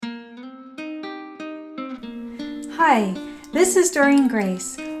Hi, this is Doreen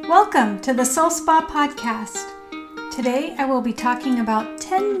Grace. Welcome to the Soul Spa Podcast. Today I will be talking about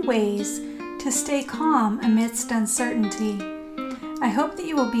 10 ways to stay calm amidst uncertainty. I hope that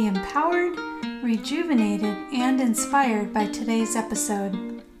you will be empowered, rejuvenated, and inspired by today's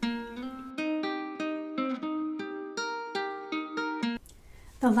episode.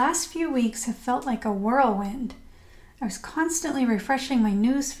 The last few weeks have felt like a whirlwind. I was constantly refreshing my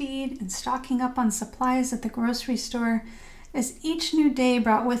news feed and stocking up on supplies at the grocery store as each new day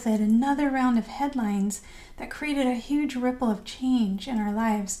brought with it another round of headlines that created a huge ripple of change in our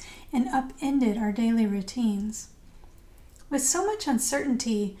lives and upended our daily routines. With so much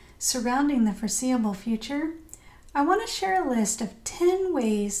uncertainty surrounding the foreseeable future, I want to share a list of 10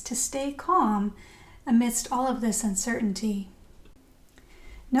 ways to stay calm amidst all of this uncertainty.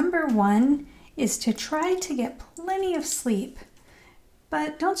 Number 1 is to try to get plenty of sleep,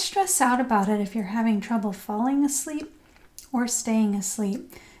 but don't stress out about it if you're having trouble falling asleep or staying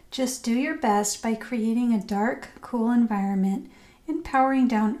asleep. Just do your best by creating a dark, cool environment and powering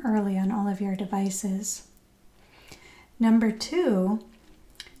down early on all of your devices. Number 2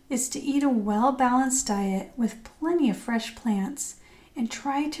 is to eat a well-balanced diet with plenty of fresh plants and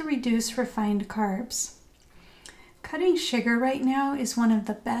try to reduce refined carbs. Cutting sugar right now is one of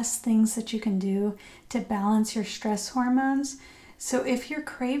the best things that you can do to balance your stress hormones. So if you're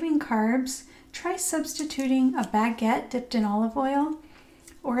craving carbs, try substituting a baguette dipped in olive oil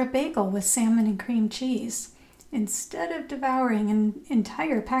or a bagel with salmon and cream cheese instead of devouring an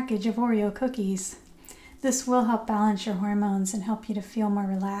entire package of Oreo cookies. This will help balance your hormones and help you to feel more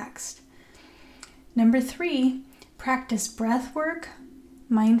relaxed. Number 3, practice breath work,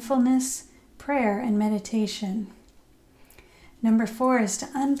 mindfulness, prayer, and meditation. Number 4 is to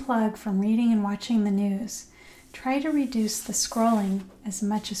unplug from reading and watching the news. Try to reduce the scrolling as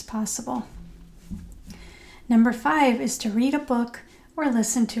much as possible. Number 5 is to read a book or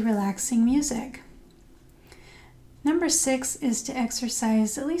listen to relaxing music. Number 6 is to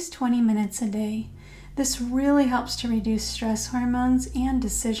exercise at least 20 minutes a day. This really helps to reduce stress hormones and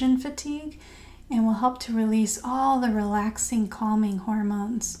decision fatigue and will help to release all the relaxing, calming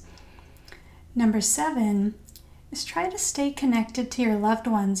hormones. Number 7 is try to stay connected to your loved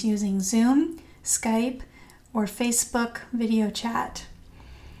ones using Zoom, Skype, or Facebook video chat.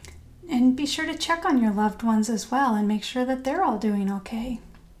 And be sure to check on your loved ones as well and make sure that they're all doing okay.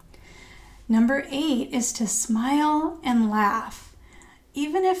 Number 8 is to smile and laugh.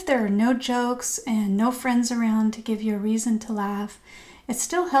 Even if there are no jokes and no friends around to give you a reason to laugh, it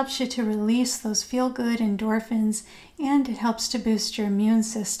still helps you to release those feel-good endorphins and it helps to boost your immune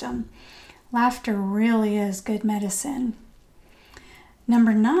system. Laughter really is good medicine.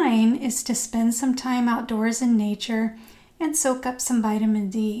 Number 9 is to spend some time outdoors in nature and soak up some vitamin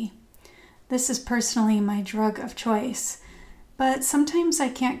D. This is personally my drug of choice, but sometimes I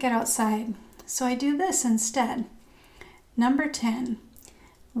can't get outside, so I do this instead. Number 10,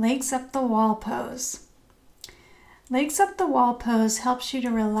 legs up the wall pose. Legs up the wall pose helps you to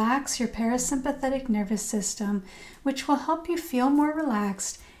relax your parasympathetic nervous system, which will help you feel more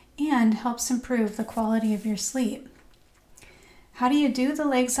relaxed and helps improve the quality of your sleep. How do you do the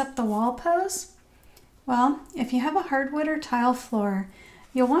legs up the wall pose? Well, if you have a hardwood or tile floor,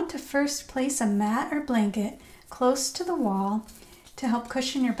 you'll want to first place a mat or blanket close to the wall to help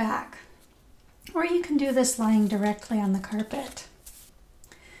cushion your back. Or you can do this lying directly on the carpet.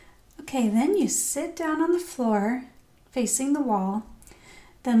 Okay, then you sit down on the floor facing the wall,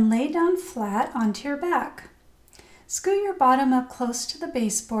 then lay down flat onto your back. Scoot your bottom up close to the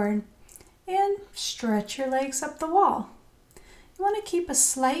baseboard and stretch your legs up the wall. You want to keep a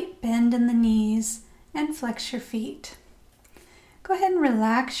slight bend in the knees and flex your feet. Go ahead and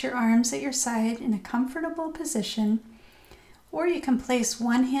relax your arms at your side in a comfortable position, or you can place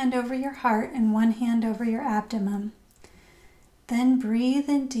one hand over your heart and one hand over your abdomen. Then breathe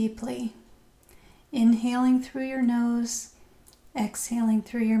in deeply, inhaling through your nose, exhaling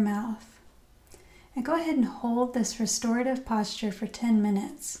through your mouth. And go ahead and hold this restorative posture for 10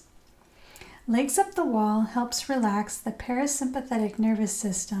 minutes. Legs up the wall helps relax the parasympathetic nervous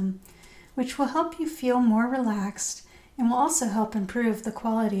system, which will help you feel more relaxed and will also help improve the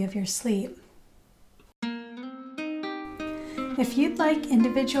quality of your sleep. If you'd like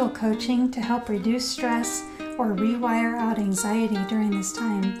individual coaching to help reduce stress or rewire out anxiety during this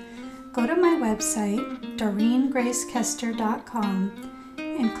time, go to my website, doreengracekester.com,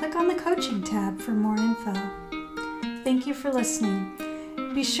 and click on the coaching tab for more info. Thank you for listening.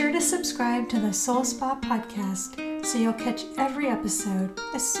 Be sure to subscribe to the Soul Spa podcast so you'll catch every episode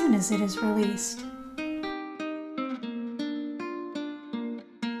as soon as it is released.